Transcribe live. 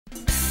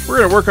We're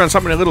going to work on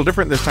something a little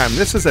different this time.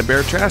 This is a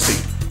bare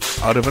chassis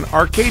out of an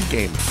arcade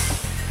game.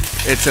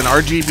 It's an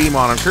RGB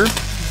monitor.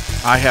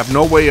 I have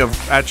no way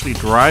of actually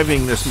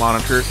driving this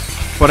monitor,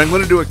 but I'm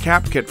going to do a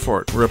cap kit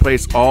for it.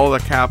 Replace all the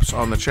caps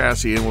on the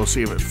chassis and we'll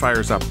see if it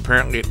fires up.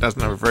 Apparently it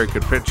doesn't have a very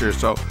good picture,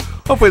 so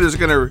hopefully this is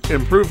going to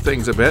improve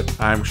things a bit.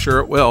 I'm sure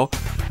it will.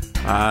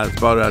 It's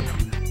about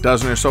a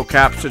dozen or so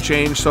caps to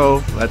change,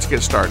 so let's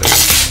get started.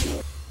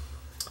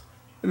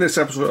 In this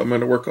episode I'm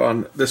going to work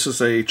on, this is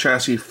a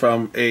chassis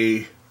from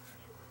a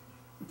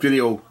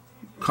video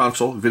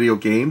console, video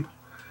game,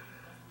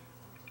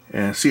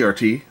 and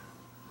CRT.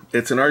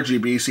 It's an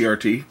RGB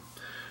CRT.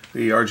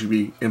 The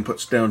RGB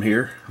inputs down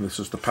here. This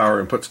is the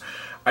power inputs.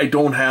 I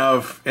don't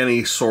have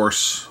any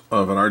source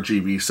of an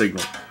RGB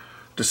signal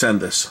to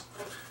send this.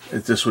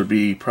 This would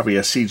be probably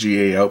a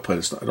CGA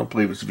output. I don't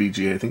believe it's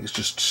VGA. I think it's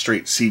just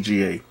straight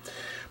CGA.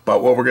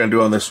 But what we're going to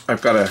do on this,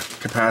 I've got a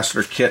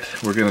capacitor kit.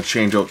 We're going to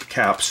change out the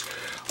caps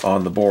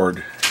on the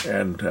board,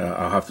 and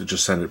I'll have to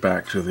just send it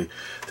back to the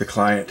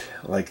client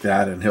like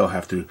that, and he'll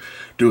have to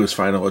do his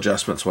final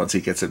adjustments once he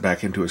gets it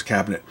back into his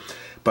cabinet.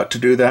 But to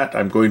do that,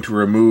 I'm going to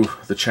remove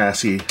the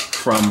chassis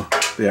from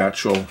the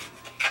actual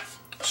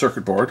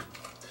circuit board.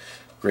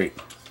 Great.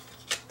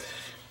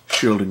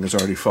 Shielding is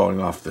already falling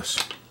off this.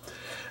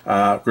 We're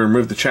going to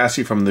remove the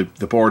chassis from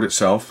the board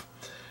itself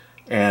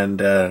and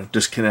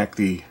disconnect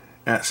the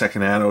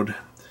second anode,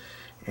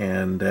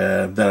 and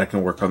then I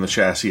can work on the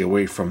chassis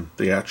away from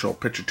the actual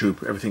picture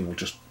tube. Everything will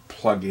just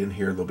plug in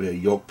here. There'll be a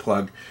yoke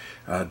plug,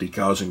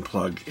 degaussing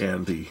plug,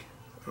 and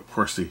of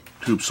course the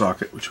tube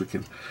socket, which we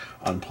can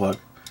unplug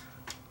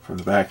from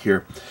the back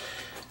here.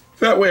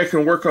 That way I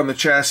can work on the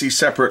chassis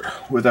separate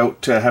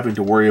without having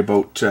to worry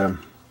about the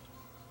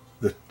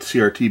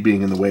CRT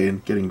being in the way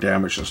and getting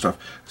damaged and stuff.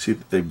 See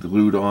that they've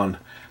glued on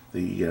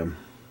the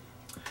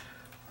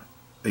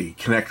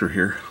connector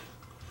here.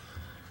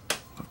 I'll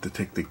have to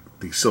take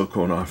the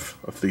silicone off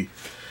of the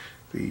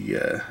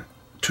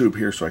tube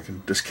here so I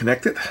can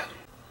disconnect it.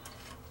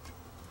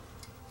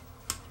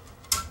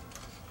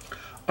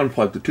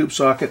 Unplug the tube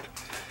socket,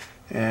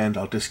 and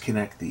I'll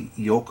disconnect the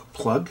yoke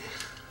plug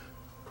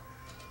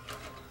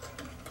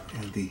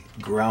and the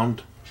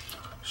ground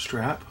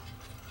strap,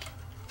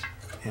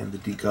 and the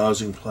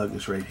degaussing plug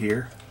is right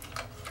here.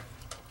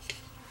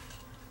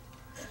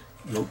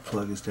 Yoke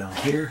plug is down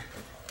here.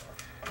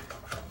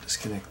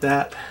 Disconnect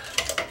that.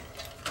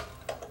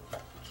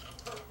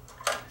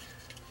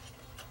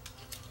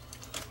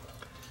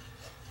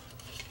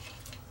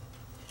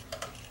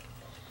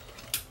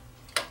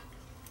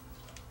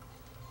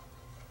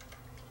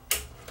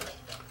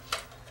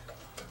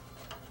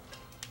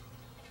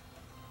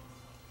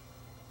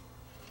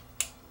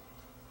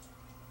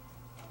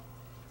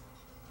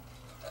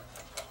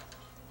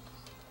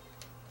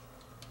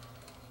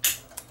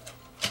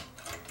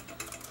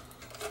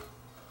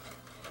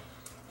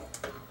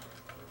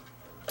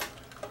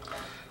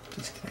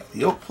 Disconnect the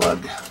yoke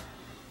plug.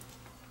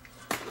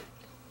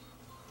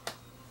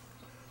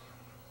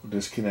 We'll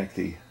disconnect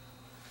the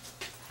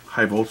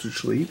high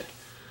voltage lead.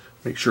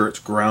 Make sure it's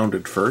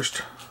grounded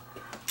first.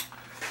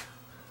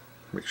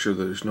 Make sure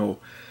that there's no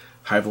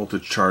high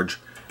voltage charge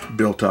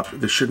built up.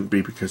 There shouldn't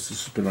be, because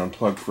this has been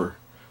unplugged for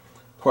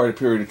quite a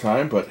period of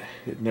time, but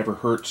it never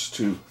hurts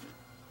to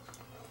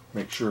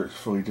make sure it's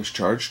fully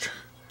discharged.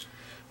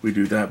 We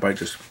do that by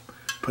just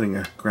putting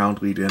a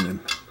ground lead in and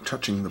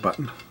touching the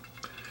button.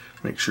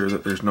 Make sure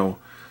that there's no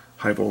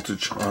high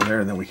voltage on there,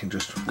 and then we can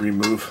just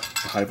remove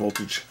the high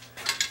voltage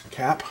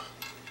cap.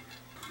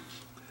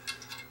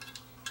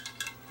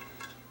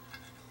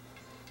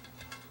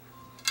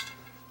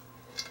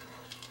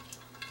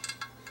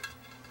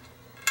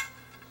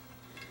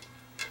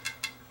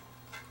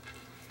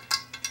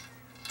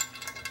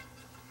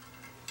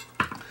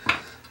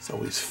 It's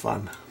always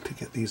fun to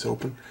get these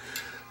open,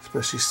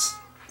 especially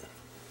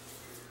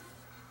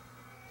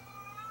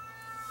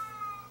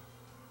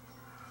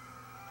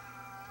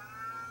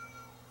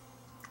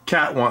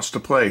Cat wants to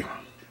play.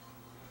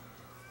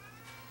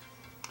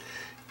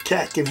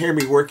 Cat can hear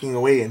me working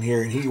away in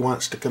here, and he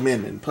wants to come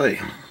in and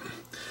play.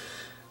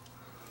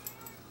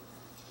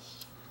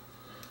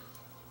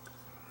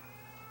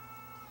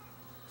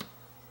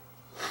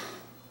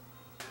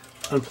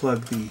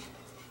 Unplug the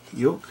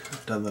yoke.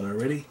 I've done that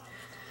already.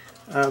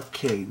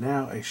 Okay,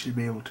 now I should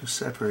be able to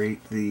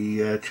separate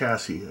the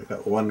chassis. I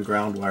got one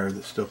ground wire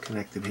that's still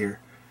connected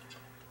here.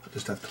 I'll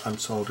just have to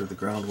unsolder the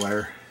ground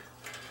wire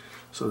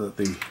so that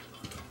the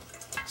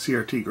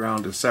CRT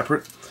ground is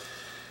separate.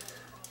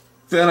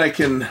 Then I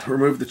can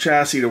remove the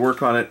chassis to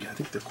work on it. I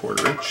think they're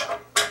 1/4 inch.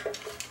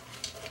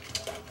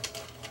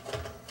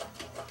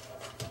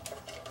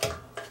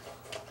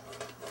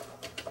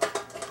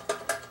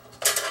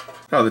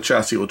 Now the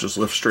chassis will just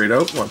lift straight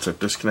out once I've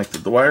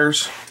disconnected the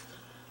wires,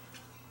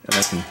 and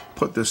I can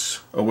put this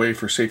away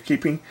for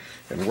safekeeping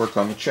and work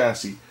on the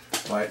chassis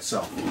by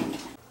itself.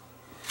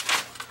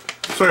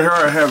 So here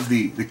I have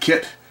the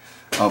kit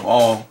of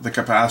all the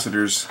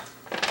capacitors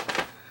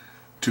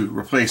to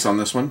replace on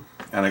this one,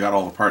 and I got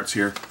all the parts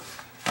here.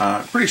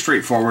 Pretty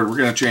straightforward. We're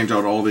going to change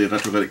out all the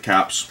electrolytic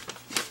caps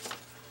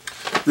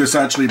This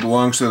actually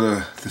belongs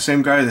to the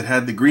same guy that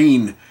had the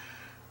green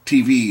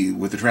TV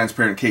with the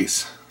transparent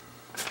case.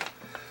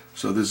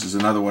 So this is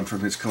another one from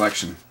his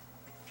collection,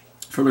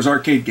 from his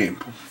arcade game.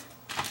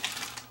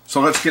 So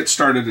let's get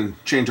started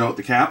and change out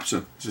the caps.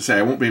 And as I say,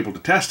 I won't be able to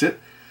test it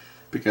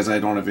because I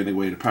don't have any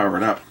way to power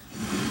it up.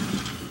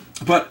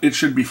 But it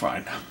should be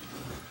fine.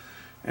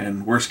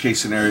 And worst case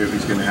scenario,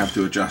 he's going to have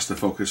to adjust the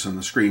focus on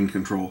the screen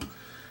control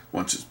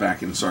once it's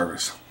back in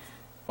service.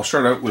 I'll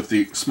start out with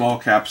the small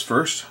caps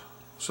first.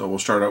 So we'll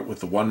start out with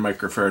the 1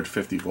 microfarad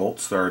 50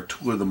 volts. There are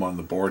 2 of them on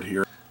the board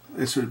here.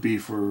 This would be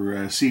for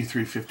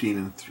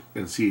C315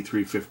 and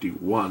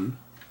C351.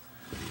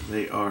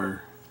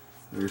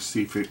 There's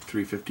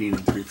C315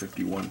 and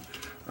 351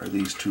 are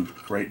these 2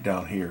 right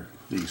down here.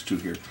 These 2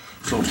 here.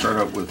 So we'll start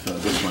out with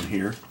this one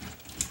here.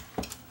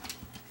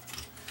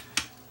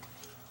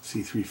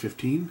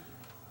 C315.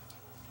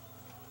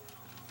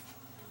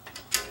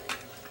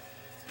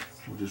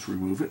 We'll just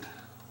remove it.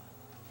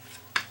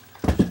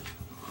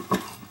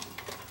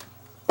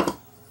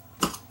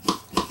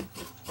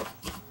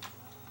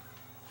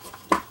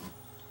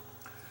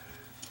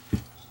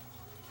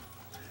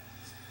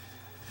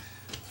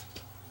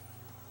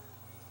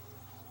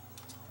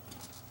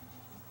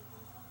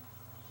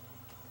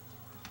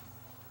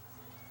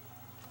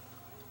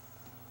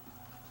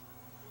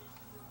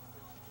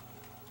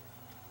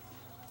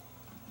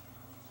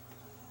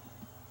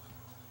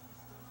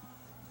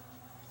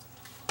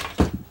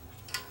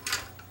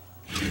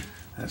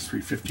 That's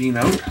 315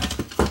 out.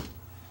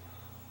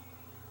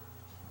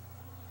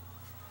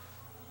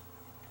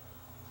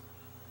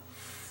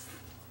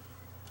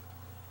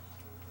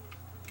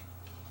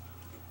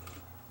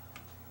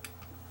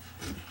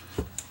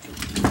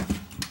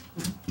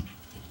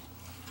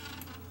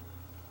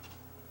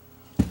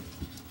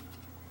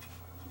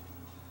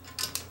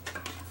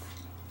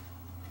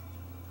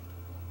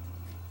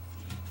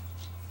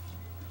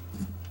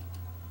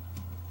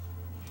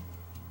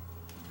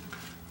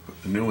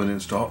 Put the new one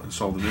install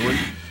the new one.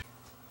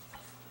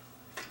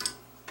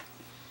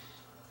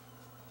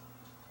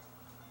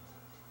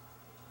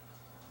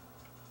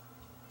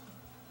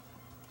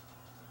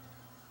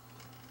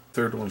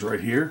 Third one's right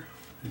here.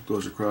 It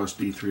goes across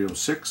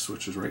D306,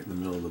 which is right in the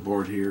middle of the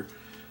board here.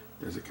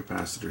 There's a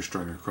capacitor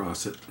strung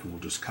across it, and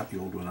we'll just cut the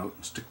old one out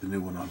and stick the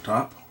new one on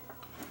top.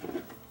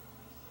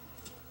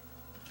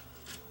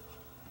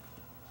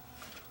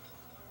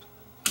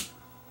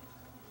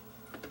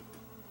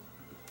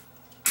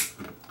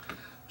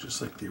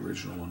 Just like the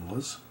original one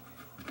was.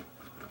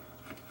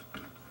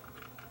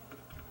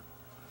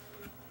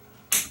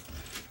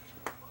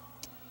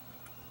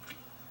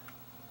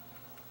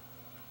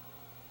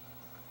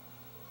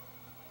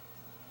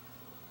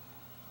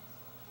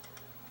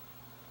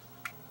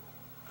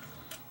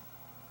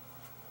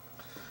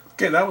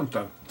 Okay, that one's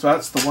done. So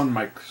that's the 1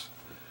 mic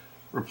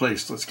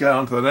replaced. Let's get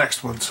on to the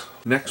next ones.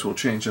 Next we'll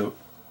change out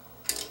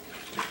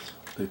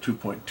the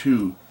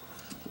 2.2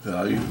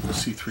 value. The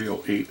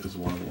C308 is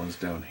one of the ones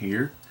down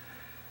here.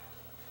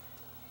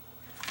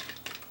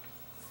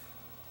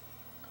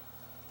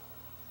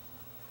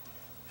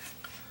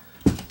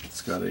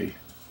 It's got a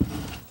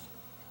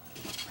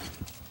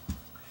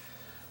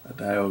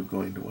diode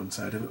going to one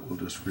side of it. We'll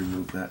just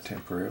remove that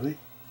temporarily.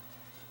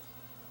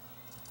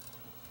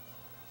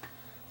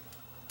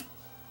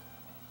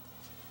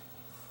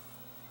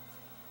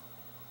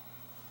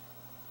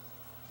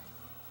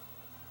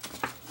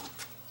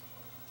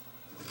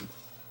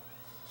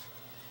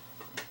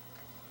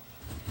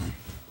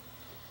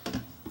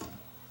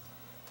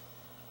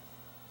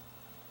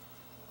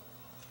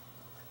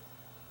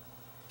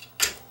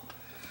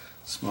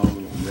 Small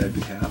little red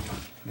cap.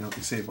 You know what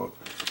they say about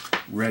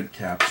red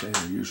caps,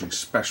 they're usually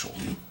special.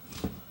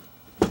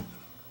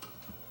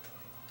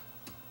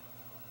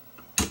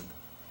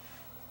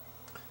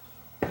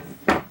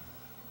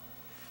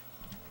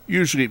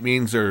 Usually it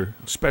means they're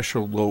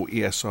special low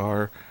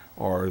ESR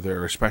or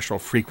they're a special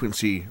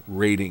frequency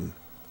rating,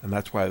 and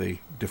that's why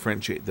they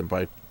differentiate them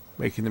by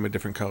making them a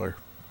different color.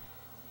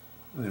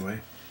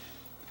 Anyway,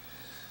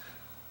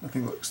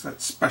 nothing looks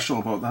that special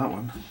about that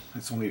one.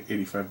 It's only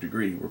 85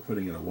 degree. We're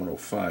putting in a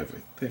 105.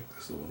 I think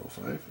this is a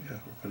 105. Yeah,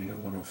 we're putting a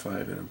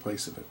 105 in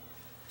place of it.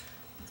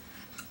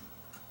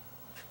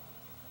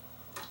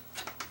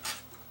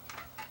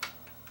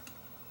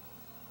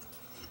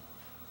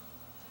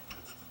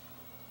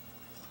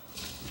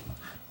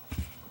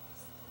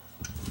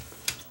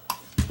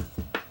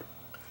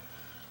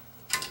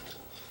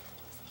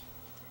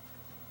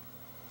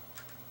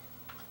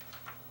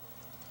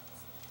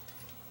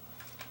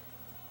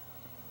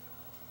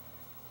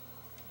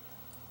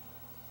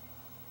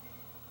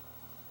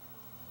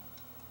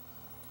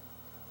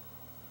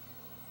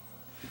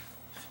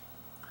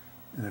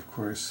 And of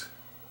course,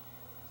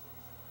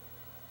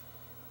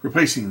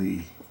 replacing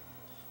the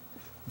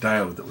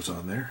diode that was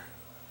on there.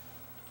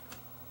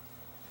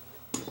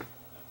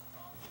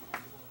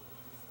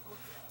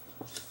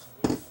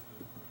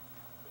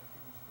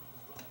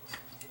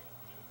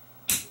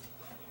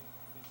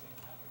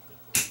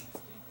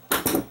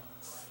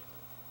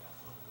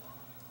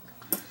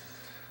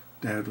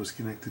 Dad was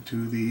connected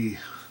to the,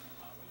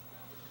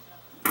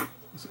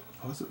 was it the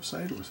positive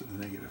side or was it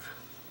the negative?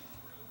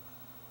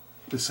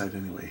 This side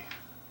anyway.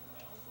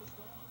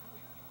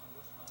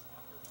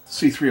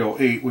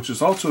 C308, which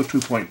is also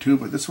 2.2,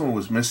 but this one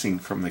was missing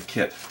from the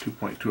kit.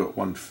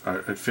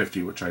 2.2 at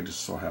 50, which I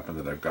just so happen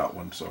that I've got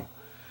one, so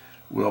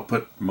we'll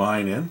put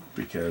mine in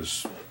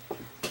because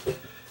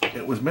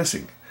it was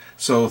missing.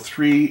 So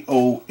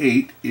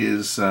 308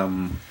 is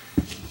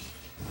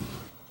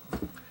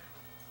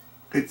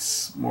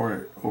it's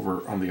more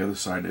over on the other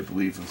side, I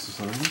believe.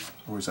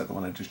 Or is that the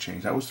one I just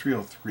changed? That was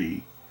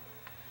 303.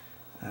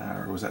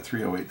 Or was that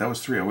 308? That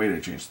was 308 I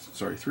changed.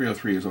 Sorry,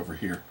 303 is over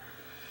here.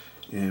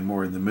 And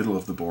more in the middle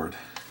of the board.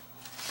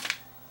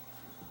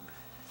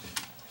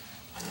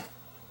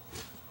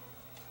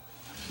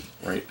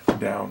 Right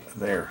down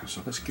there.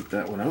 So let's keep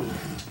that one out.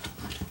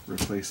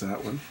 Replace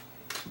that one.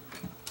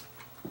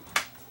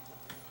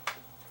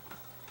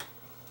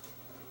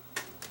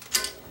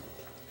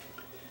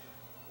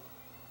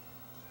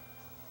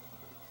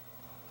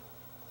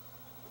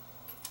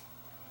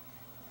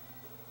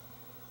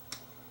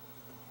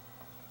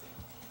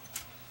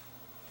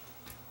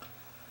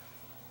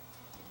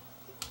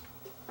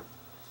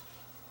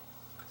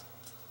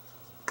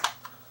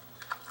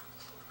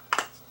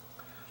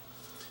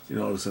 You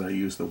notice that I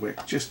use the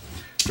wick just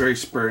very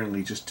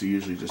sparingly, just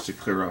to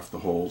clear off the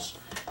holes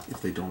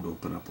if they don't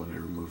open up when I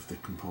remove the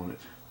component,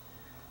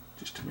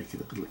 just to make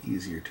it a little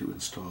easier to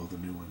install the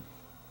new one.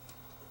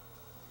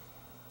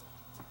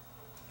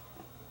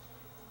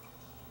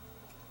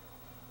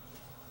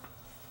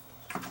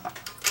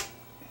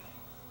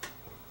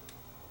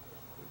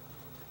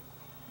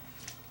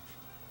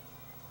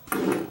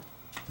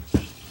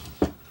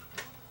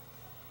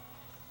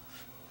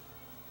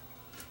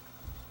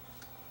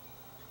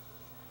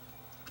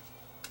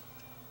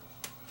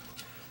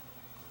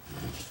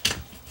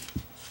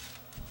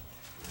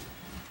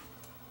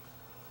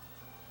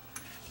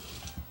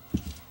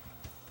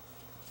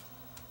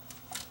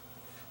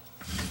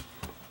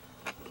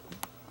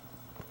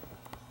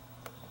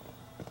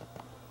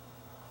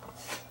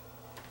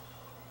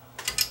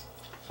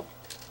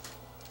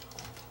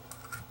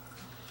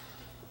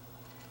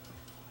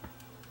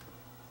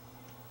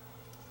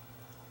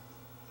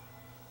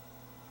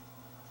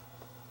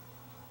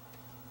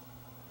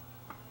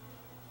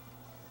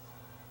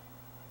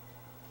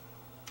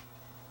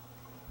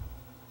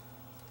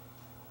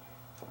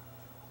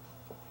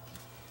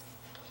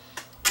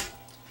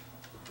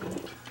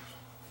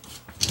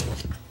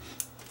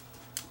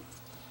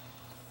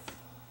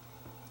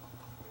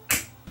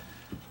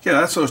 Okay,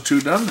 that's those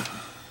two done.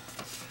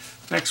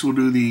 Next we'll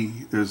do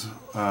there's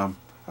a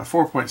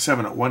 4.7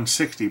 at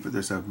 160, but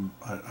there's a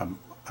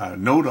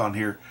note on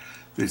here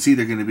that it's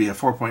either going to be a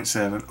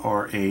 4.7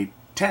 or a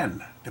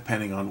 10,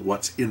 depending on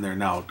what's in there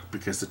now,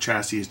 because the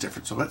chassis is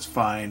different. So let's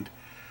find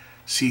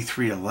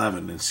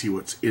C311 and see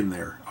what's in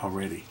there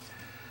already.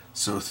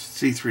 So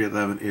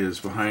C311 is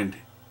behind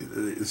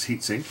this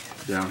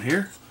heatsink down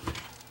here.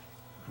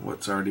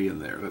 What's already in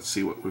there? Let's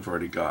see what we've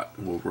already got,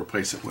 and we'll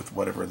replace it with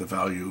whatever the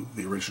value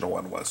the original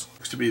one was.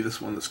 Looks to be this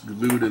one that's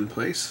glued in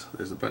place.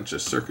 There's a bunch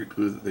of circuit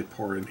glue that they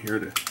pour in here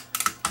to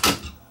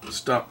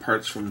stop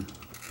parts from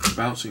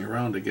bouncing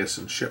around, I guess,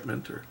 in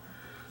shipment or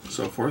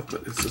so forth,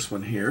 but it's this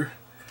one here.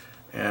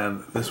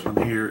 And this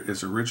one here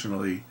is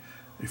originally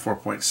a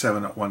 4.7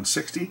 at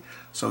 160,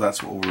 so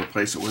that's what we'll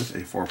replace it with,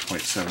 a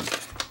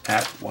 4.7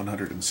 at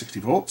 160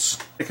 volts.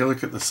 Take a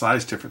look at the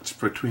size difference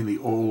between the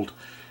old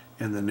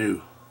and the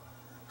new.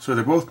 So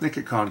they're both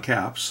Nikon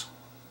caps.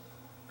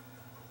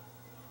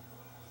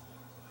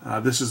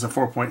 This is a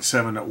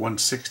 4.7 at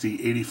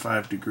 160,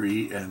 85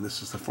 degree, and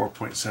this is the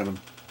 4.7,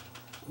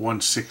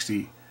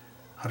 160,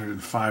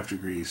 105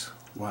 degrees.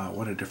 Wow,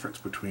 what a difference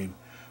between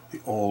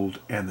the old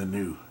and the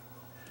new.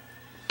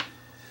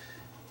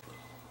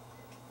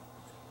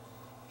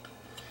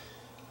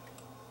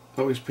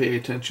 Always pay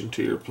attention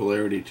to your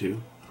polarity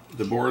too.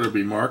 The board will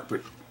be marked,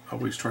 but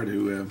always try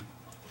to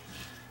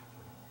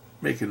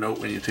make a note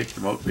when you take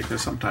them out,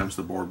 because sometimes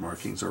the board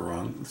markings are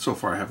wrong. So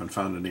far I haven't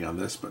found any on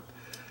this, but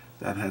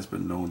that has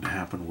been known to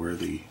happen where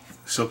the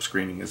silk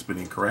screening has been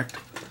incorrect.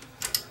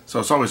 So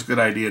it's always a good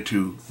idea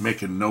to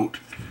make a note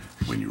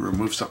when you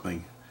remove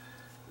something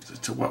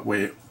to what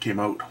way it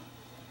came out.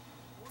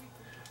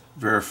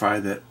 Verify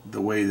that the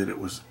way that it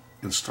was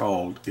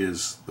installed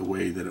is the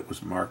way that it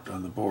was marked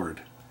on the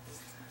board.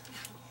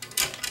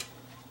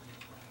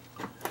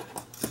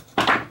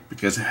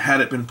 Because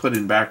had it been put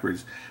in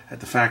backwards at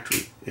the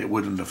factory, it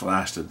wouldn't have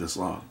lasted this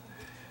long.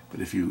 But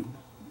if you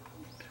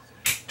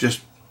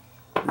just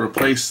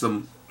replace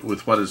them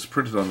with what is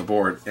printed on the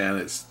board and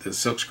the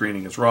silk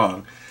screening is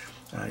wrong,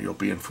 you'll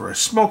be in for a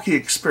smoky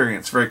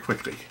experience very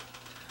quickly.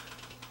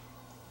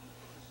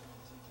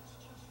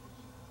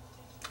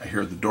 I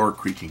hear the door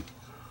creaking.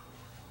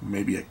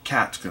 Maybe a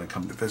cat's going to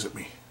come to visit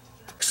me.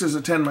 Next is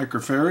a 10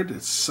 microfarad.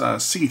 It's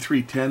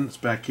C310. It's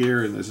back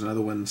here, and there's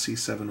another one.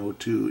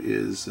 C702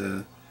 is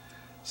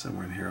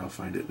somewhere in here. I'll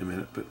find it in a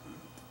minute. But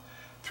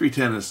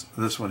 310 is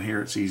this one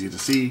here. It's easy to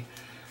see.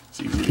 It's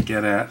easy to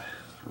get at.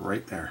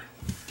 Right there.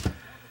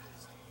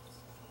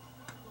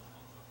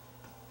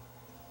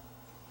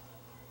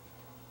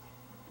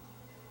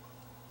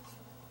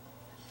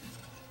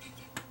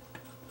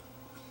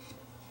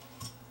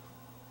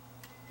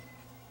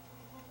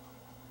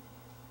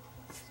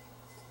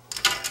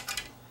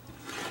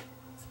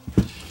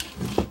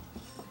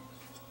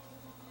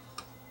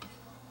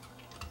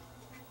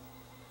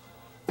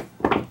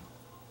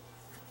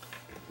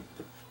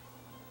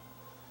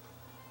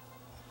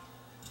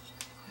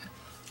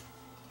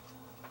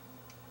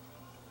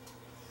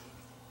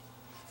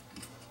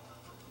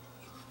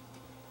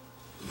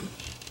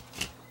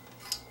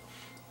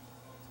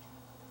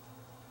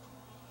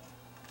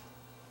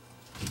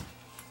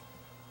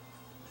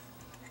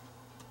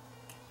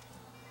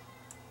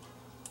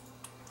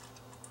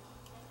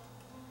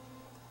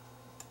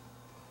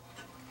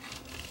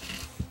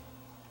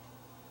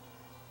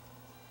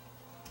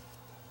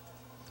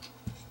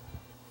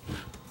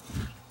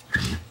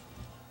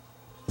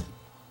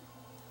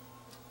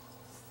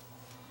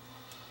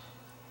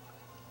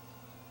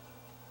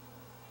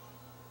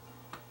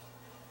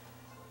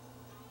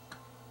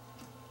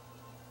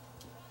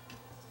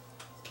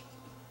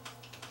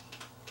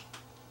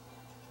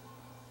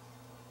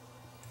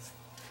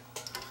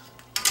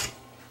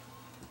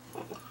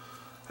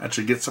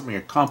 actually get something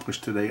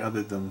accomplished today,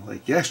 other than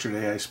like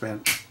yesterday I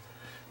spent,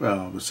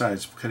 well,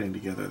 besides putting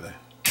together the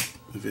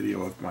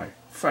video of my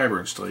fiber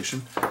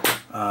installation,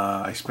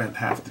 I spent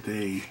half the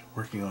day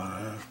working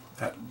on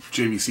that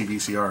JVC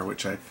VCR,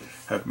 which I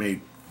have made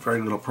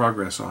very little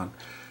progress on,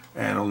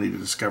 and only to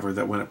discover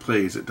that when it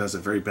plays, it does a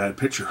very bad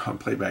picture on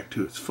playback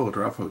too. It's full of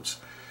dropouts.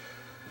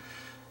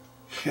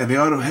 And the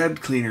auto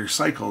head cleaner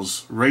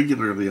cycles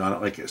regularly on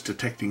it, like it's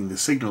detecting the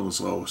signal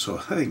is low. So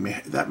I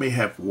think that may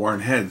have worn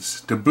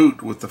heads, to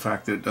boot with the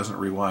fact that it doesn't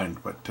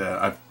rewind. But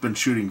I've been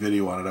shooting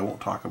video on it. I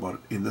won't talk about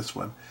it in this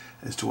one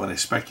as to what I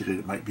speculate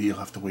it might be. You'll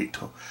have to wait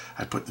till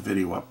I put the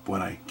video up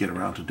when I get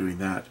around to doing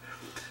that.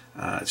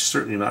 It's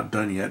certainly not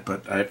done yet,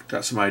 but I've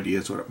got some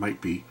ideas what it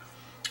might be.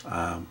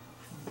 And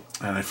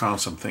I found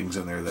some things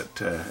in there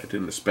that I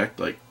didn't expect,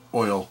 like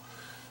oil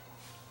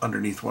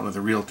underneath one of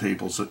the reel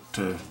tables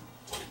that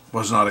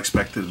was not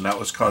expected, and that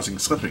was causing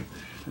slipping.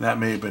 And that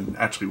may have been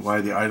actually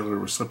why the idler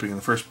was slipping in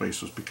the first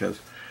place, was because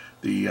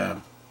the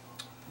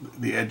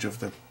edge of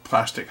the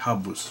plastic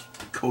hub was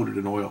coated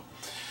in oil.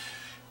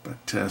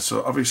 But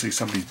so obviously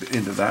somebody's been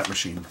into that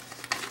machine.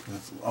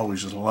 I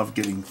always just love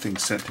getting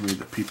things sent to me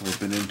that people have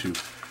been into.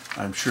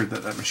 I'm sure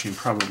that machine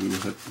probably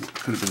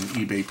could have been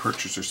an eBay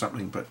purchase or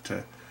something,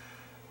 but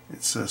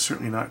it's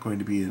certainly not going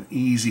to be an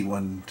easy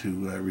one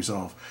to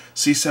resolve.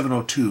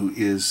 C702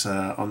 is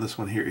on this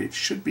one here. It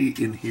should be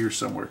in here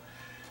somewhere.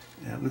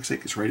 Yeah, it looks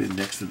like it's right in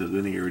next to the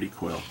linearity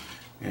coil.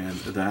 And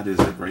that is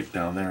it right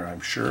down there,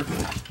 I'm sure.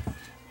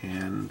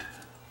 And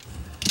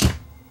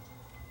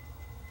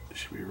it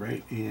should be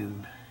right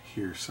in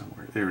here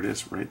somewhere. There it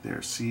is, right there.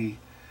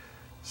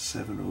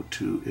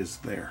 C702 is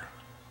there.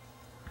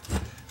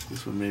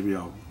 This one, maybe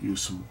I'll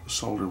use some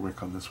solder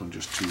wick on this one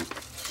just to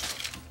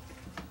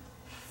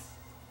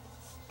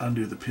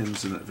undo the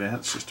pins in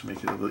advance, just to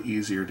make it a little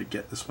easier to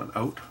get this one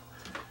out,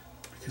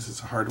 because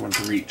it's a hard one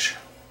to reach.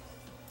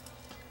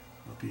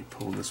 I'll be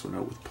pulling this one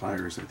out with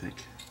pliers, I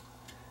think.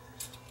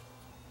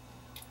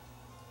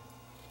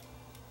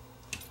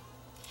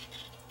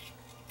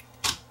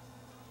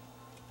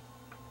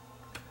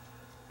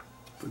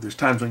 But there's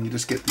times when you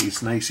just get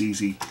these nice,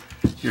 easy,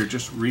 here,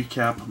 just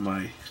recap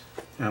my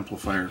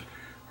amplifier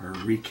or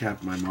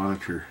recap my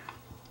monitor.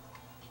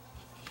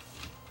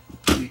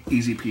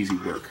 Easy peasy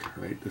work,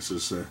 right? This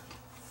is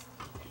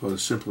about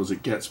as simple as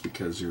it gets,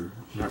 because you're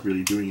not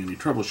really doing any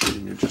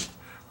troubleshooting, you're just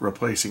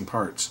replacing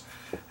parts.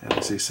 And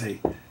as they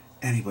say,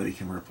 anybody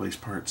can replace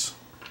parts.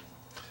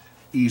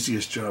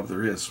 Easiest job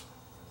there is,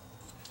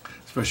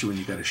 especially when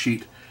you got a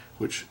sheet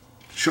which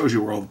shows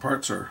you where all the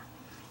parts are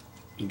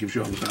and gives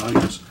you all the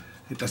values.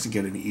 It doesn't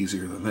get any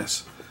easier than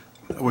this.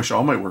 I wish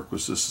all my work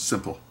was this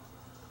simple.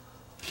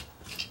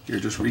 Here,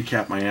 just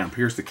recap my amp.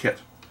 Here's the kit.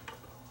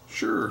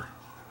 Sure.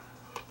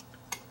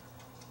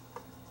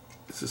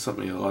 This is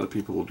something a lot of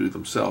people will do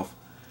themselves,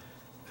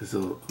 is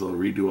they'll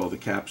redo all the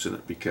caps in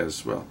it,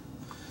 because, well,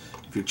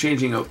 if you're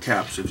changing out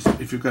caps,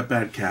 if you've got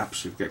bad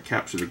caps, you've got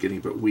caps that are getting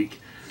a bit weak,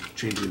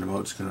 changing them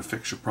out is going to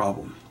fix your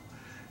problem.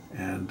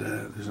 And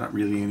there's not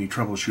really any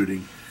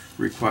troubleshooting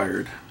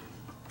required.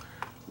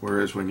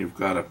 Whereas when you've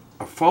got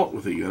a fault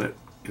with a unit,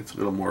 it's a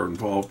little more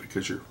involved,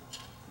 because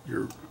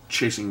you're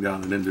chasing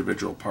down an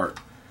individual part.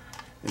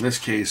 In this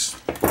case,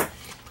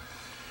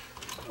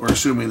 we're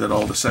assuming that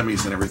all the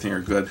semis and everything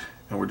are good,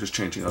 and we're just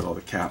changing out all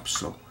the caps.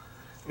 So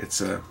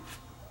it's a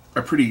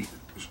pretty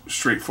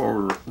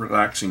straightforward,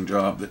 relaxing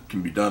job that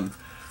can be done.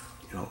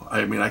 You know,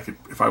 I mean, I could,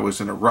 if I was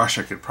in a rush,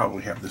 I could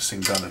probably have this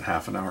thing done in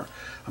half an hour.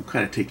 I'm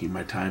kind of taking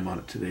my time on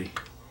it today.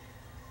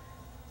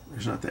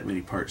 There's not that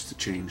many parts to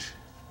change.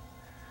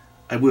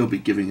 I will be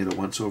giving it a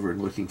once over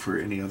and looking for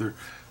any other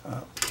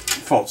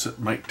faults that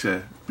might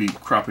be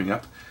cropping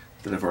up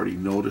that I've already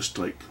noticed.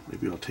 Like,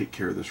 maybe I'll take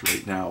care of this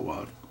right now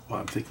while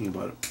I'm thinking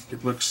about it.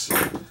 It looks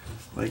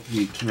like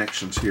the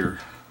connections here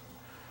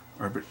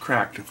are a bit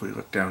cracked if we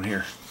look down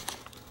here.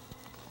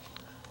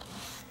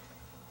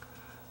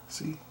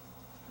 See?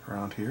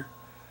 Around here.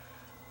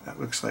 That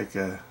looks like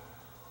a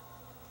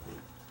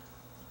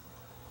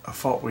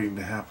fault waiting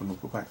to happen. We'll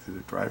go back to the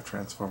drive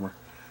transformer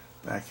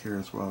back here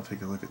as well.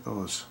 Take a look at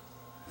those.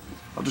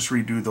 I'll just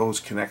redo those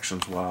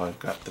connections while I've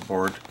got the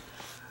board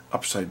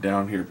upside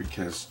down here,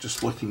 because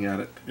just looking at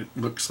it, it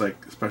looks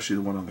like, especially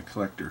the one on the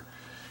collector,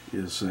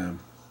 is a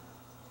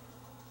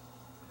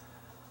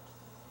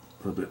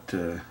little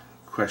bit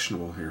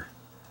questionable here.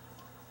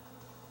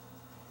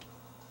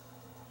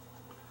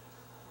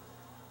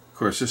 Of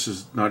course, this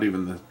is not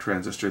even the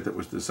transistor that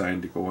was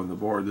designed to go on the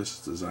board. This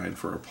is designed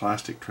for a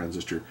plastic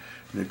transistor,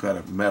 and they've got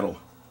a metal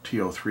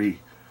TO3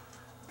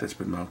 that's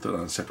been mounted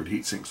on a separate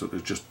heatsink. So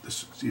there's just,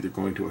 this is either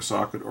going to a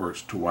socket or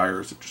it's to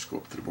wires that just go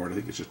up to the board. I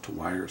think it's just to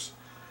wires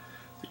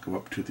that go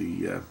up to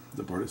the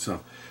board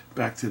itself.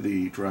 Back to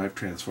the drive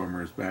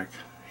transformer is back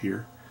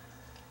here.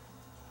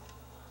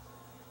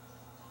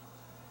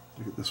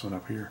 Look at this one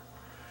up here.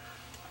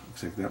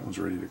 Looks like that one's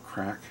ready to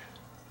crack.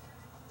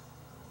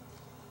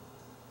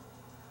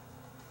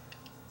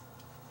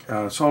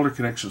 Solder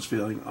connections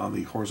failing on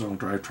the horizontal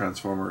drive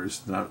transformer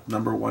is the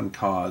 #1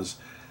 cause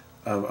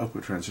of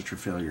output transistor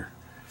failure.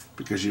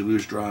 because you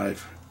lose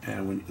drive.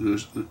 And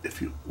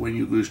when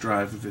you lose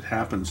drive, if it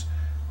happens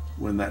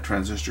when that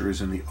transistor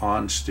is in the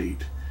on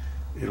state,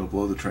 it'll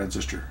blow the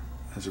transistor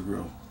as a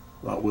rule.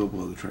 Well, it will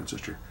blow the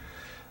transistor.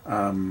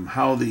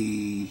 How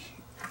the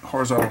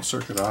horizontal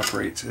circuit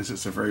operates is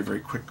it's a very,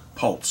 very quick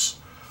pulse.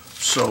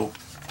 So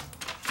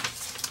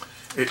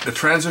the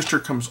transistor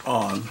comes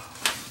on,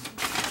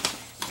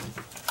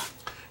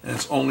 and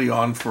it's only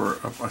on for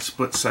a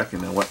split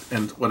second.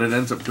 And what it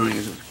ends up doing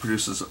is it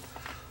produces a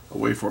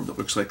waveform that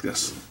looks like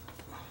this.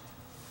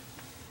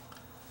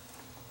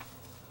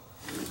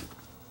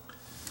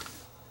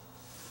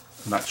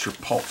 And that's your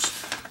pulse.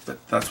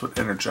 That's what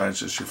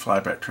energizes your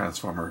flyback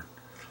transformer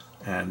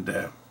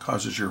and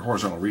causes your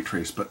horizontal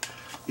retrace. But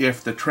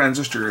if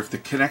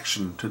the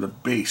connection to the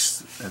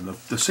base and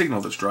the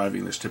signal that's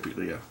driving this,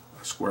 typically a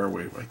square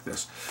wave like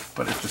this,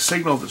 but if the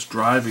signal that's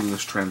driving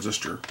this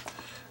transistor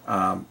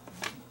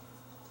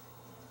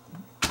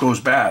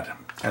goes bad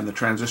and the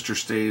transistor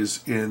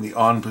stays in the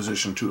on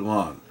position too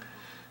long,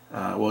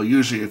 well,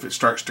 usually if it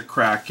starts to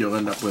crack, you'll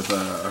end up with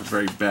a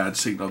very bad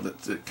signal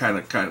that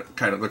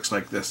kind of looks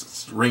like this.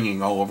 It's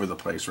ringing all over the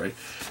place, right?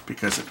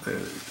 Because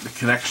the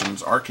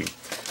connection's arcing,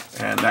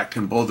 and that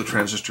can blow the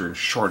transistor and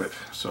short it.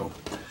 So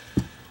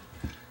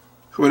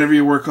whenever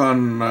you work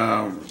on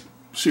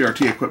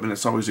CRT equipment,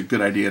 it's always a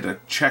good idea to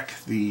check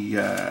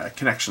the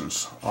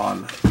connections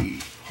on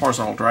the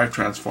horizontal drive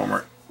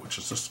transformer, which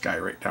is this guy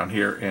right down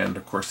here, and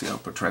of course the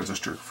output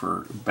transistor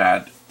for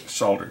bad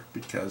solder,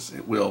 because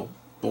it will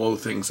blow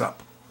things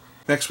up.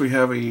 Next we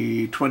have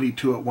a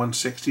 22 at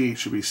 160. It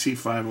should be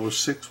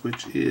C506,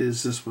 which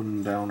is this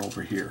one down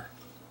over here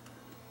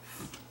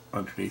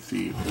underneath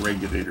the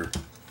regulator.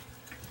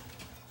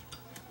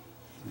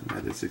 And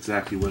that is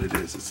exactly what it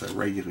is. It's a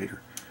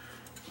regulator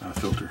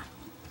filter.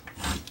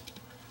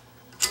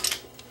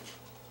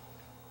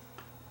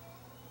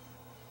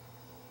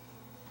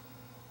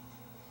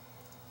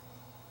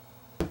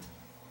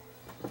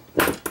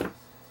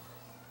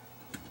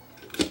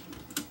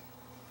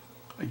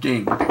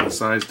 Again, look at the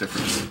size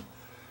difference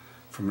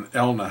from an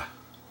Elna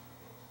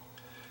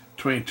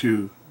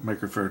 22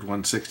 microfarad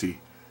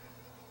 160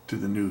 to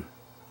the new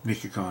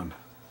Nikon.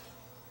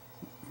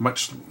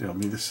 Much, I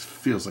mean, this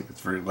feels like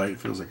it's very light. It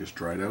feels like it's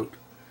dried out.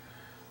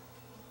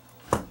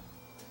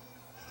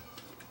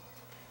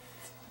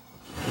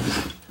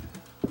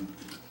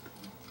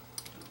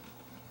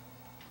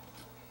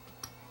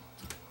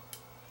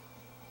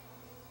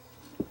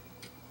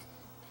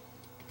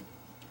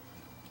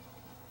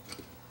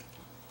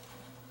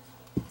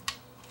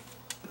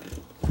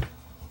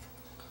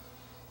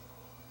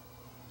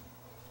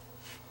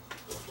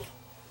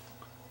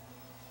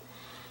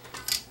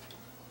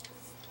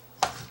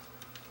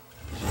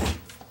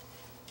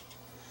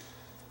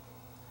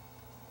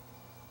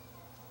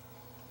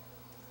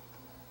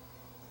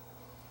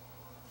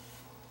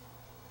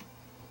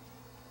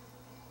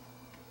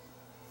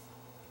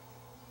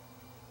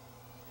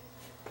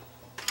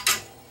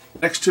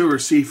 Next two are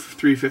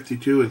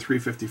C352 and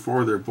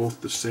 354. They're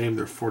both the same.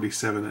 They're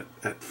 47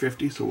 at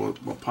 50, so we'll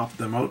pop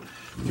them out.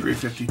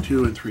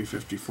 352 and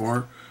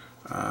 354.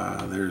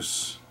 They're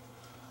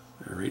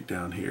right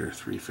down here.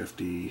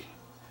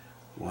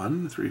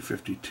 351,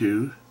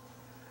 352,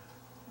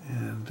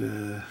 and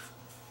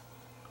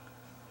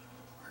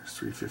where's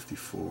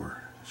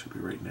 354? It should be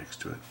right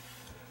next to it.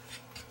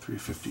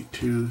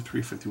 352,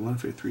 351,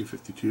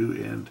 352,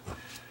 and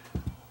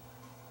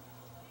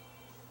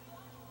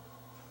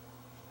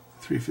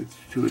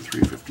 352 and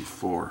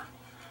 354.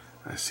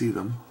 I see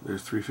them.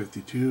 There's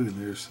 352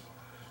 and there's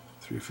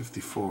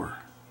 354.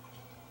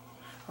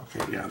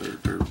 Okay, yeah,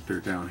 they're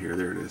down here.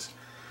 There it is.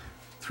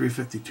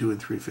 352 and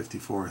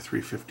 354.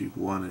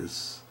 351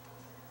 is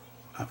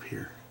up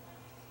here.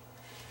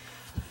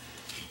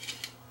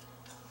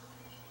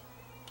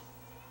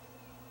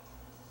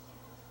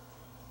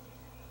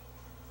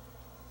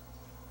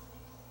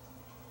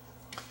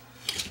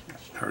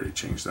 I already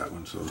changed that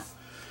one, so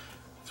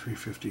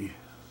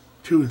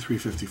 352 and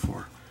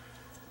 354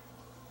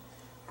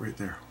 right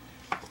there.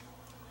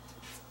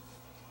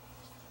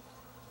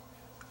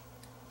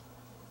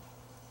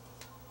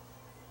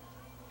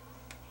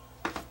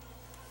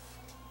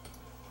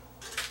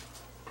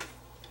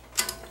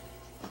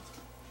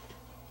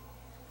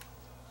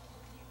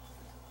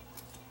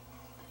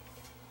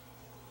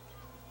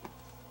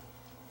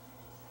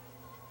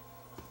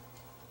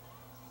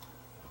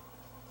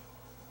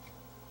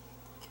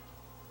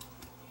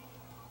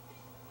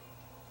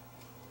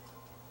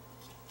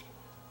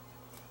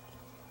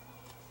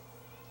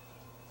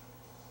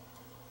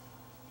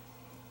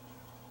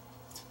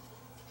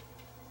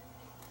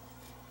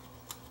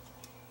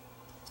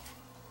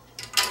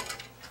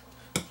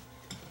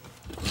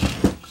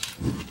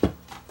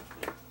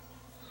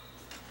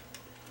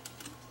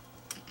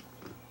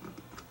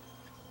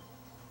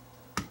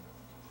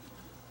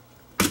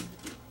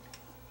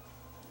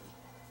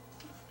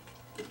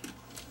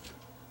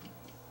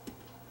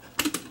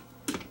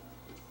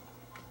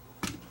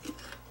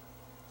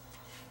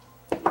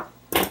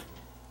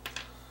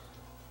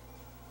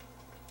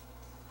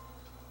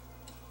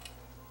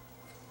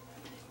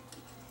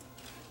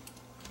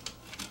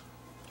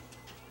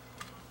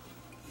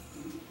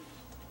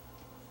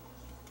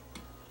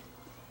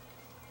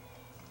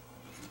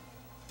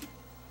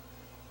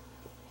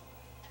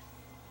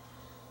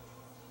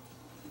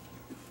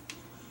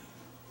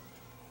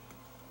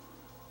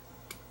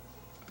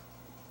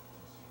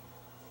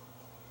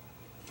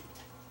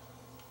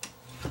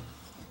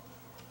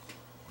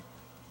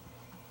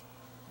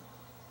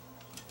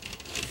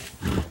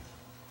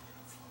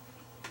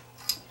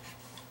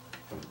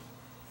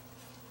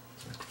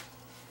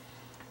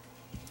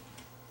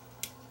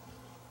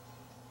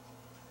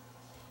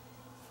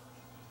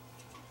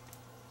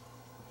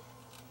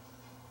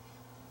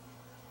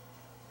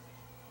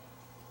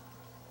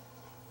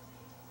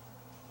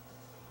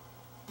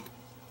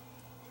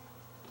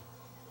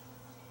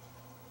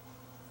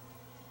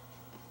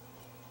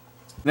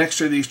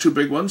 Next are these two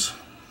big ones,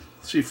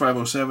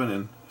 C507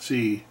 and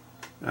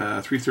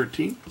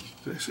C313.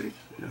 Did I say?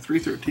 Yeah,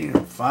 313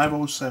 and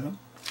 507.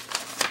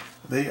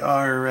 They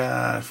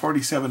are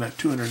 47 at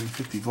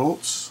 250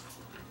 volts.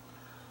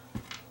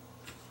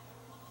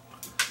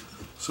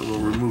 So we'll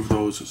remove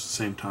those at the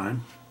same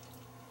time.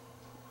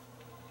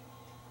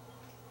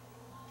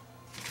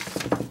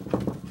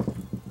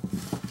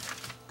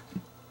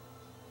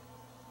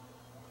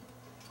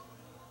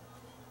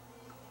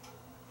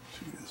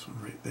 See this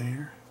one right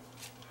there.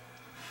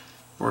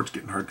 Board's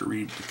getting hard to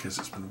read because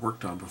it's been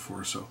worked on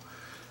before, so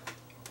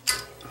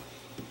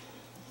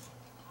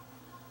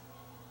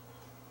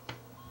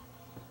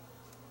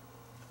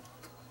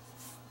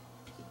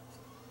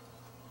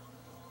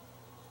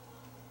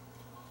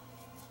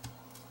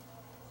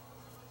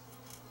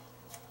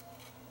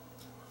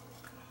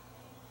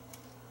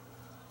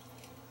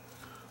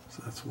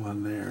that's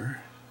one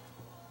there,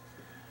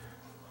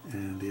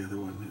 and the other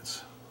one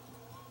is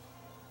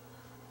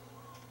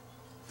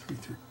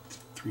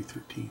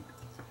 313.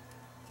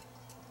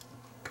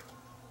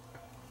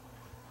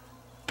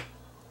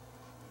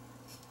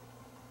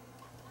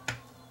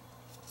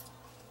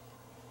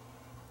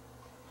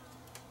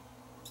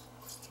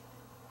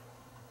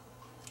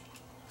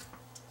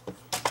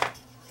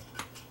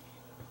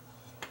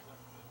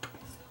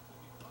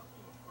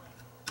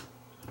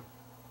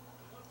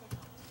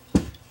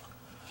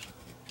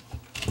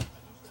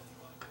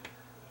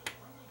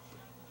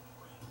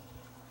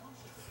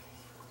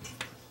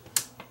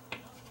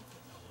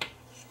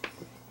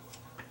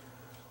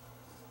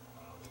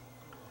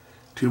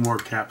 Two more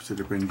caps that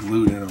have been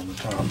glued in on the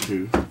top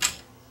too.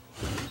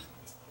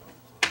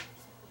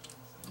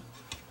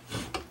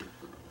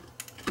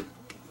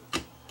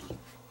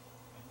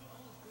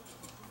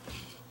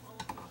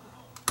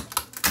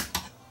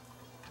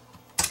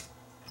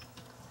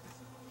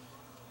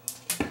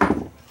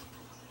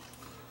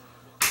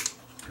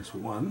 There's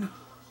one,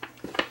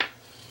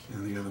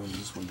 and the other one is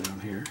this one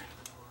down here.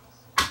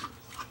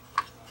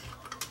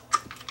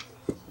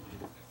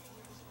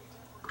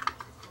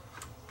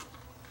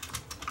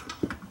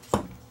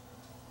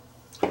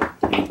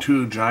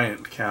 Two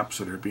giant caps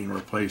that are being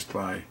replaced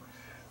by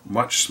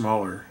much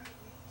smaller.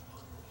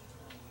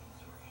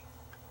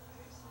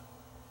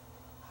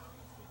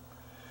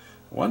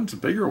 One's a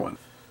bigger one.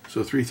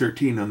 So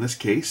 313 on this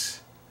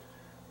case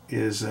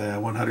is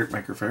 100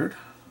 microfarad.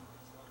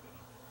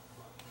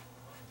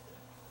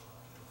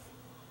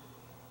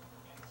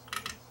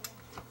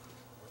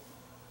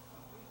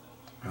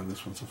 And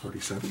this one's a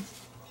 47.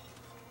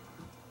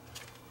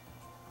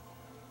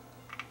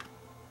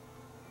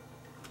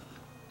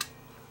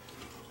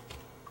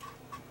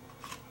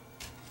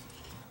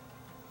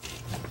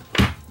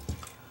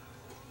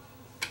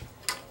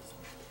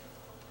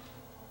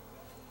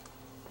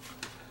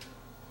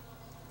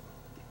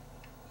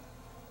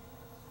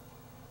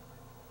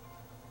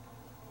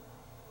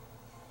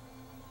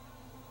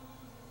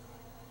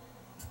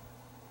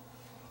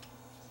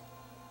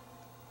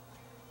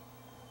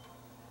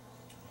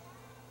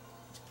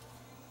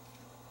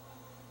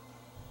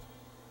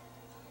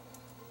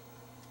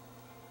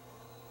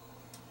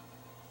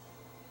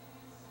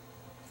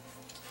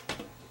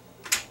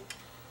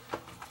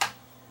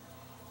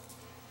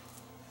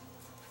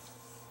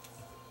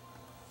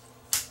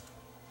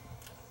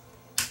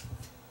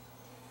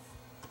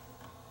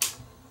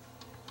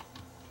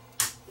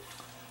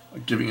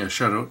 Giving a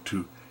shout out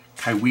to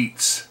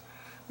Kaiweets,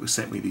 who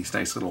sent me these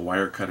nice little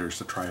wire cutters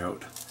to try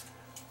out.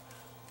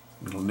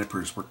 Little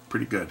nippers work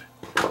pretty good.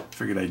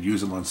 Figured I'd use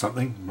them on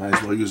something. Might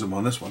as well use them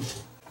on this one.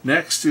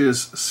 Next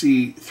is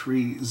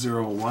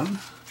C301,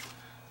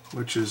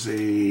 which is a,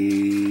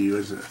 what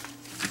is it,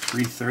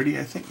 330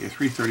 I think? Yeah,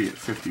 330 at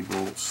 50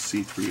 volts,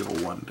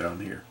 C301 down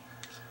here.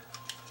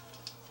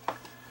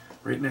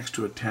 Right next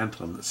to a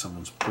tantalum that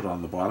someone's put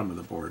on the bottom of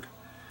the board.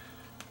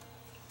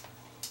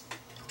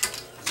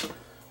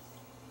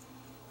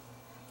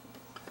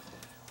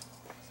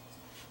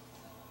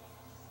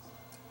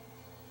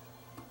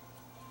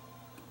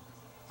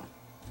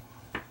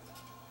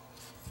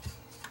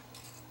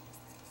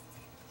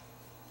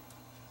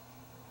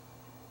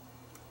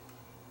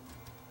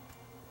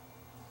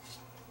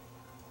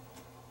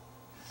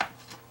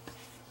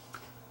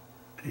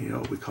 You know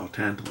what we call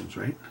tantalums,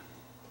 right?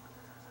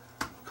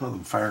 We call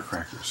them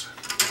firecrackers.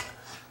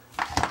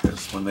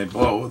 Because when they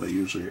blow, they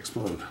usually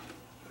explode.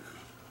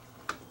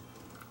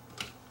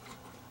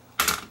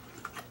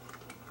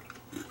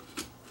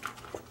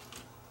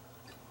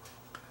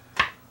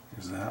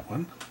 Here's that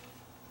one.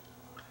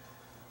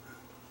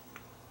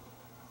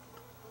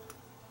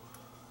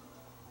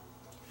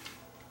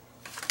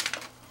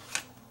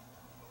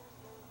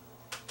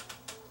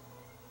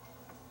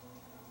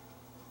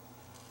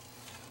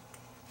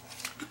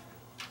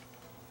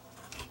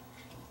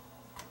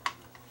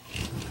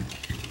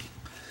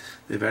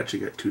 They've actually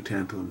got two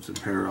tantalums in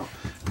parallel.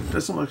 It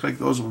doesn't look like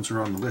those ones are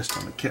on the list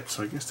on the kit,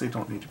 so I guess they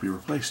don't need to be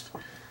replaced.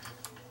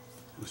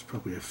 It was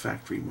probably a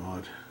factory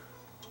mod.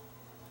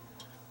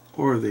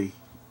 Or they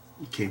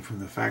came from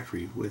the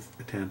factory with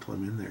a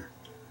tantalum in there.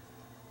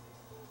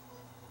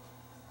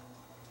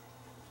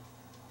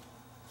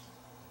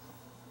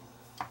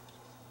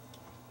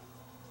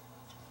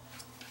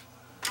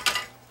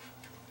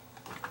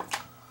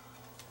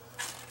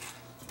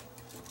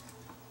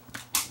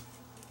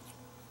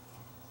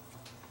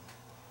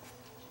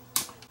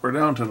 We're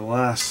down to the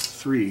last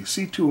three.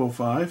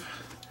 C205.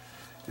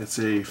 It's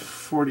a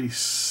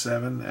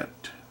 47 at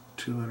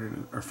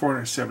 200 or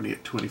 470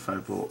 at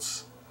 25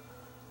 volts.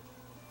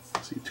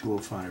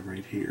 C205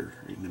 right here,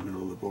 right in the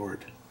middle of the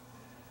board.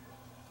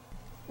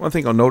 One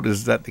thing I'll note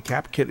is that the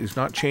cap kit is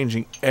not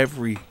changing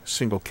every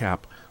single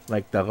cap.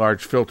 Like the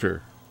large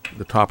filter,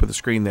 the top of the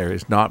screen there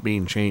is not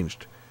being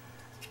changed.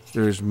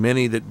 There's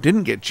many that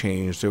didn't get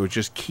changed. There were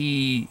just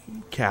key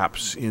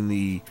caps in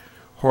the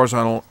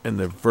horizontal and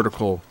the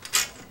vertical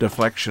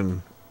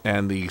deflection,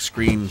 and the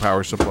screen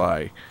power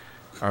supply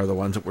are the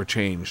ones that were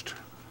changed.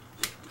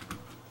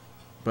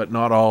 But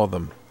not all of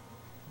them.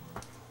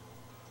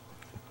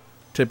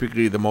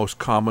 Typically the most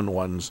common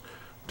ones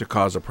to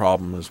cause a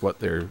problem is what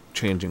they're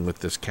changing with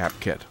this cap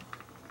kit.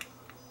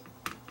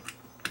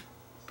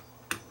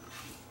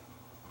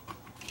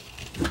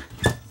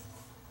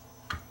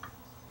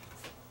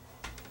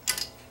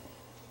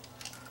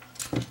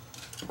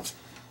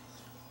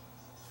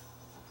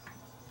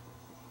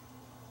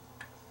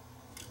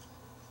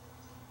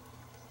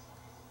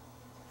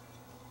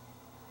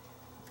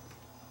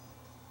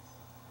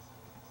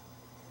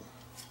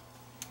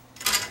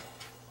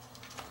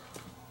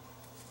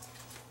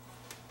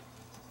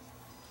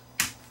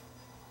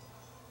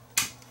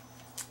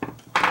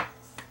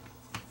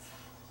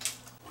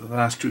 The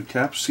last two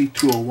caps,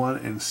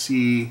 C201 and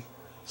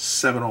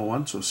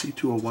C701. So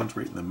C201's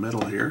right in the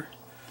middle here.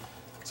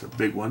 It's a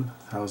big one.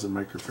 How's a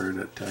microfarad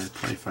at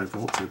 25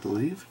 volts, I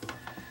believe.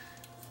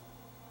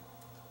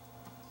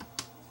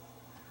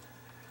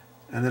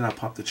 And then I'll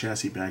pop the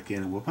chassis back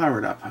in and we'll power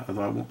it up.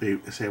 Although I won't be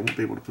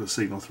able to put a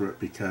signal through it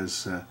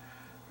because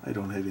I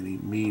don't have any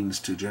means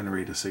to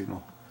generate a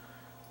signal.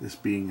 This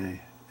being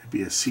it'd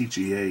be a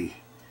CGA.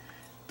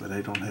 But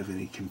I don't have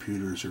any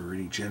computers or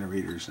any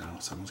generators now.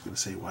 Someone's going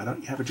to say, why don't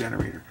you have a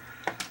generator?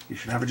 You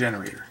should have a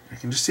generator. I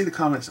can just see the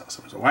comments now.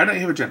 Someone says, why don't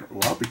you have a generator?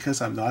 Well,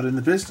 because I'm not in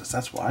the business.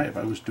 That's why. If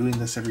I was doing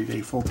this every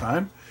day full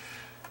time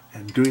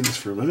and doing this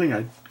for a living,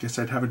 I guess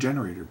I'd have a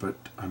generator, but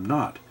I'm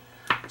not.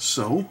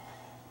 So,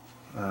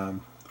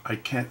 I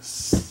can't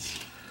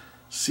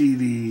see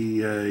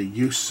the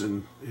use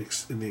in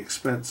the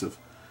expense of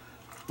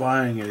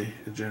buying a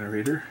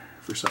generator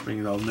for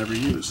something that I'll never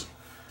use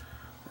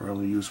or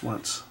only use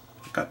once.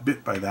 Got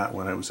bit by that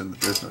when I was in the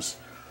business.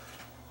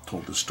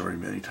 Told this story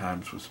many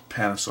times with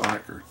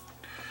Panasonic, or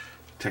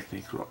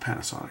Technique, well,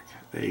 Panasonic.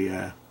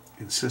 They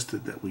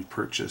insisted that we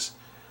purchase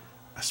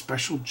a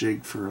special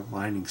jig for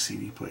aligning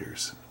CD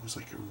players. It was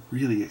like a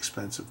really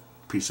expensive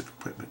piece of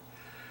equipment.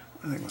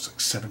 I think it was like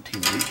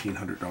 $1,700 or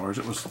 $1,800.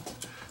 It was,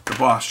 the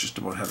boss just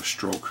about had a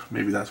stroke.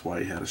 Maybe that's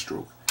why he had a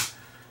stroke.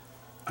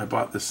 I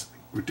bought this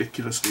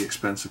ridiculously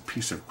expensive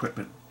piece of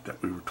equipment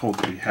that we were told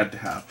that we had to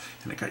have,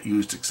 and it got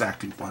used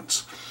exactly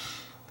once.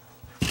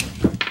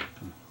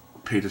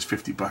 Paid us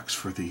 $50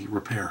 for the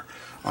repair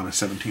on a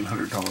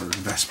 $1,700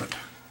 investment.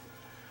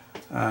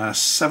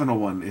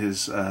 701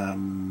 is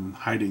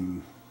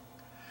hiding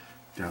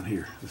down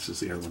here. This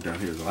is the other one down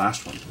here, the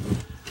last one.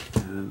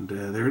 And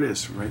there it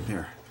is, right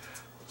there.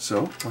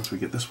 So once we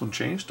get this one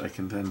changed, I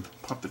can then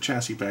pop the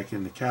chassis back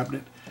in the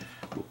cabinet,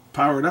 we'll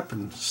power it up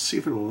and see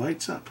if it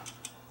lights up.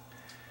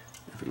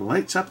 If it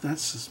lights up,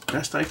 that's the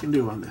best I can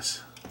do on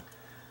this.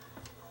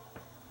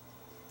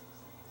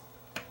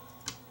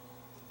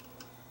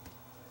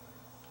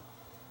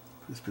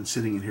 It's been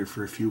sitting in here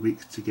for a few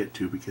weeks to get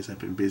to because I've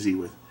been busy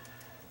with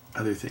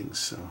other things,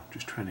 so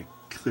just trying to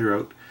clear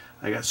out.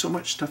 I got so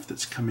much stuff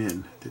that's come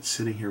in that's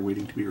sitting here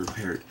waiting to be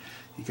repaired.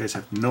 You guys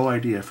have no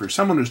idea. For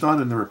someone who's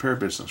not in the repair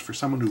business, for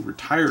someone who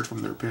retired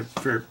from the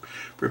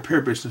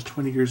repair business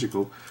 20 years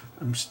ago,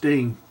 I'm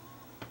staying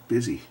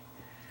busy.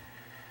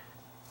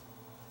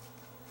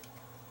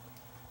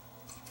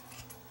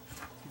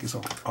 Because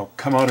I'll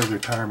come out of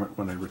retirement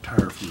when I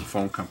retire from the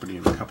phone company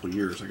in a couple of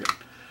years. I got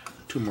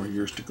 2 more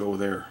years to go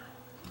there.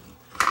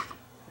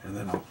 And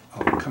then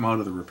I'll come out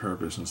of the repair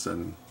business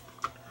and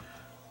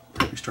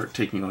probably start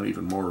taking on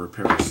even more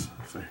repairs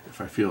if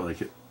I feel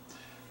like it.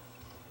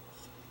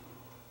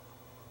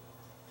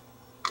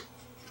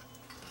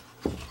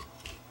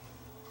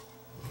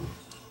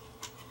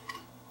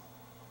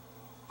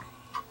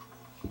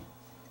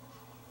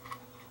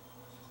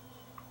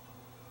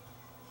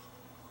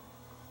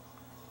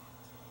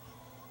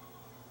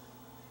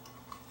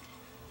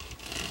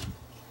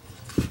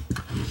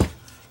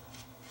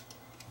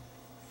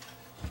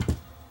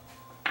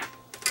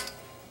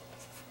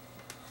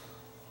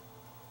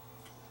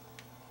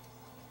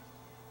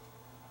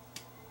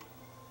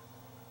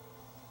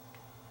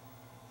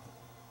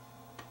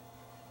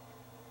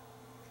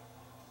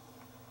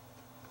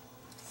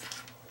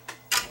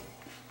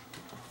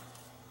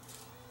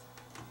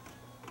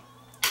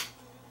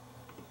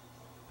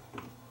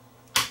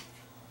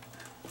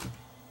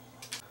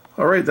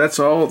 Alright, that's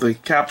all the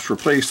caps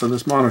replaced on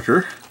this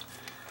monitor.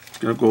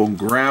 I'm going to go and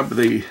grab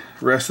the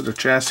rest of the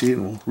chassis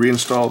and we'll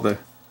reinstall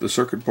the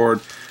circuit board,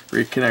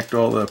 reconnect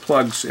all the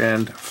plugs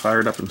and fire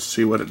it up and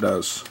see what it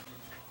does.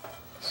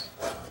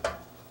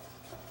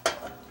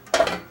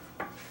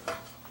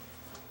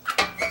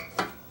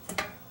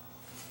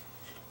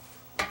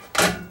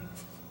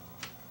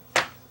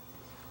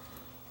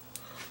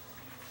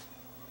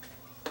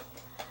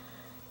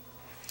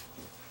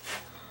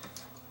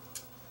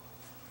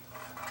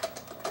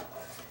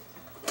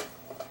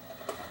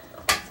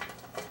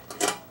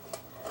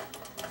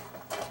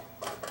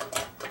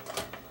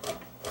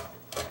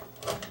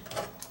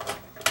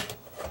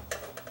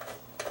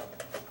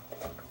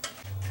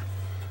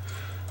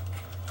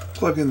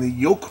 Plug in the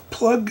yoke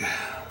plug.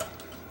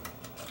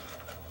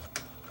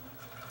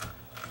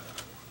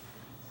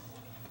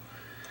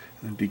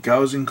 And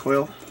degaussing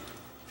coil.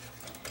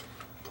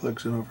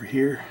 Plugs in over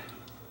here.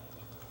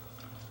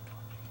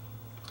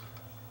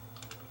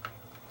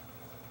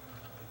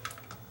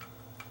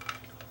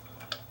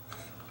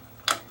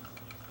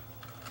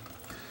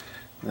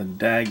 The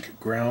DAG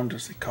ground,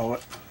 as they call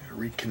it.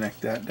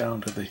 Reconnect that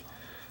down to the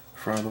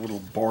front of the little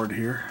board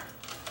here.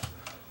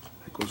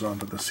 It goes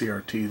onto the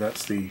CRT.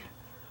 That's the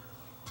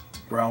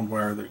ground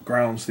wire that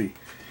grounds the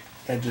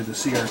edge of the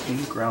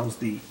CRT, grounds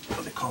the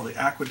what they call the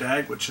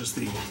aquadag, which is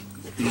the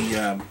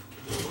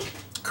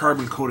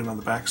carbon coating on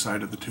the back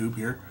side of the tube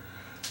here.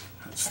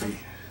 That's the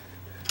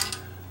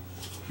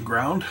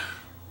ground.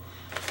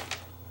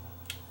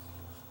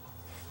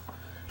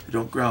 If you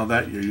don't ground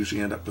that, you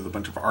usually end up with a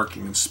bunch of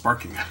arcing and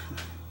sparking.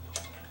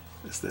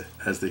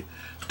 As the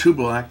tube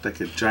will act like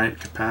a giant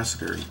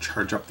capacitor and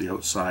charge up the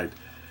outside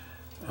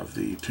of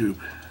the tube.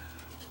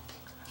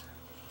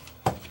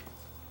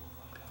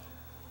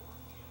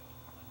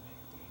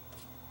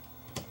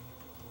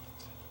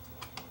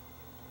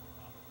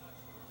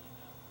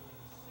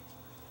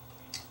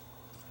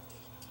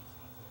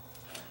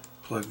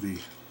 Plug the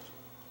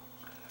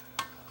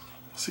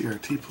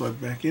CRT plug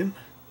back in.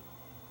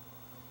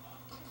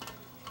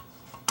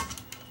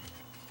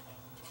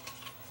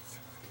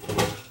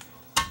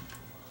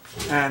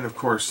 And of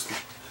course,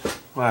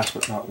 last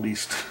but not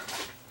least,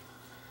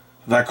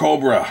 the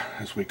Cobra,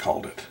 as we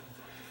called it.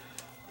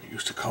 We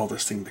used to call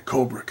this thing the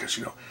Cobra because,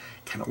 you know,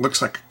 it kind of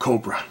looks like a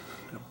cobra.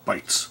 It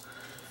bites.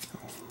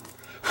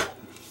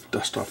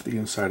 Dust off the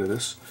inside of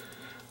this.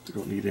 We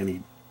don't need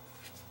any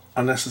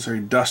unnecessary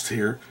dust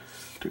here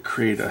to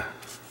create a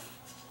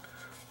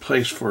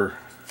place for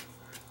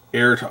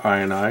air to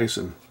ionize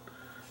and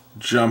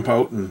jump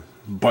out and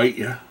bite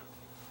you.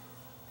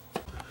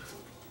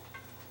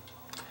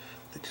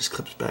 It just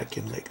clips back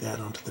in like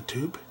that onto the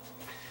tube.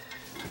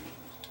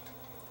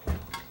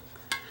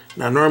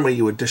 Now normally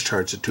you would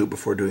discharge the tube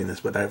before doing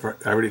this, but I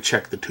already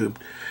checked the tube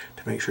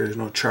to make sure there's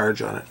no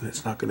charge on it, and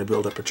it's not going to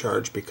build up a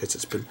charge because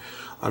it's been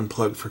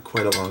unplugged for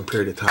quite a long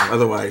period of time.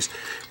 Otherwise,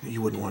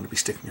 you wouldn't want to be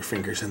sticking your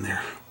fingers in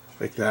there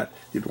like that.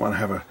 You'd want to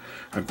have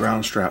a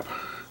ground strap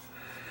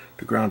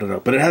to ground it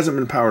out. But it hasn't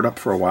been powered up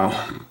for a while,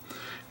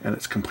 and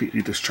it's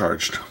completely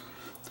discharged.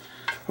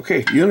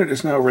 Okay, the unit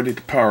is now ready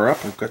to power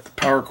up. I've got the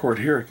power cord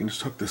here. I can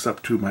just hook this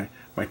up to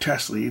my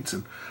test leads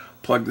and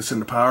plug this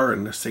into power,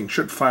 and this thing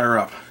should fire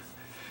up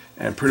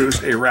and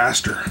produce a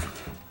raster.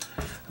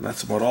 And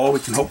that's about all we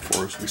can hope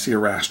for, is we see a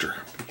raster,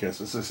 because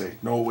as I say,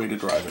 no way to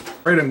drive it.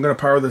 All right, I'm going to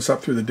power this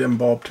up through the dim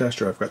bulb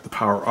tester. I've got the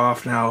power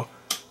off now.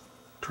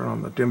 Turn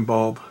on the dim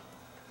bulb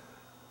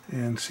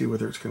and see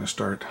whether it's going to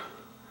start.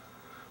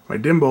 My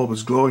dim bulb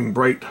is glowing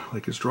bright,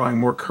 like it's drawing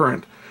more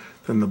current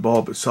than the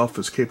bulb itself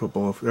is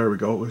capable of. There we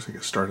go. It looks like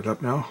it's started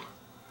up now.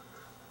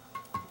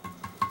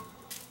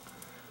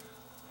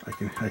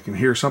 I can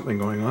hear something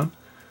going on.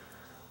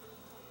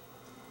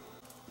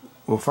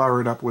 We'll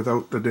fire it up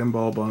without the dim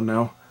bulb on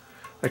now.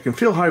 I can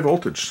feel high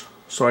voltage,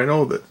 so I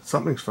know that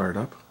something's fired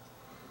up.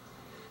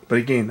 But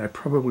again, I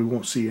probably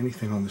won't see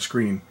anything on the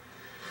screen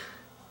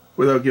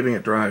without giving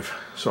it drive.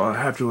 So I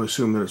have to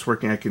assume that it's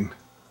working.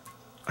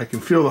 I can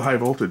feel the high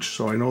voltage,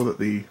 so I know that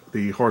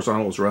the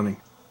horizontal is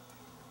running.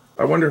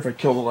 I wonder if I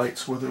kill the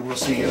lights, whether we'll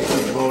see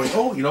anything glowing.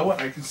 Oh, you know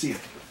what? I can see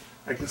it.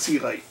 I can see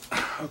light.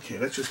 Okay,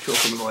 let's just kill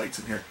some of the lights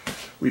in here.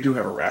 We do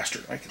have a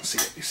raster. I can see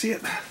it. You see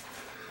it?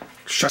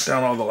 Shut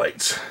down all the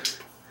lights.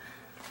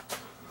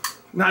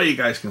 Now you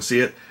guys can see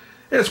it.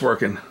 It's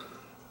working.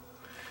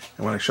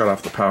 And when I shut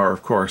off the power,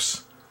 of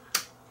course.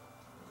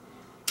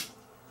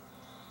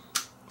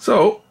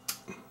 So,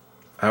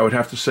 I would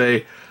have to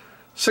say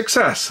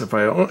success.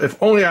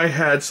 If only I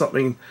had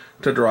something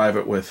to drive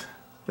it with,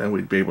 then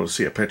we'd be able to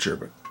see a picture.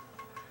 But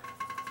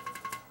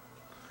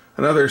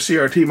another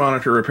CRT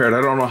monitor repaired.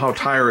 I don't know how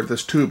tired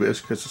this tube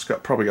is, because it's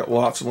probably got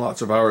lots and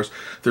lots of hours.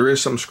 There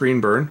is some screen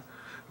burn,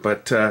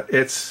 but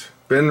it's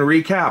been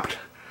recapped.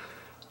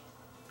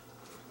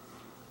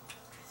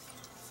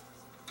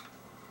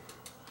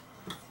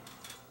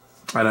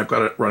 And I've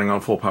got it running on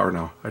full power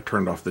now. I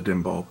turned off the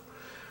dim bulb.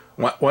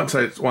 Once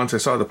I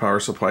saw the power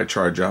supply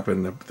charge up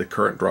and the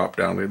current dropped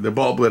down, the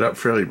bulb lit up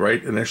fairly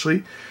bright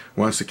initially.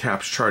 Once the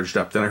caps charged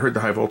up, then I heard the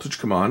high voltage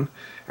come on,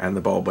 and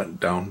the bulb went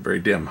down very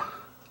dim.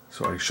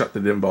 So I shut the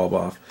dim bulb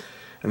off,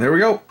 and there we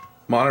go.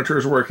 Monitor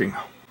is working.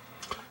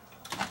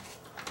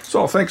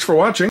 So thanks for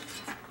watching.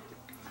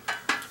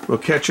 We'll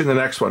catch you in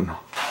the next one.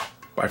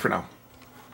 Bye for now.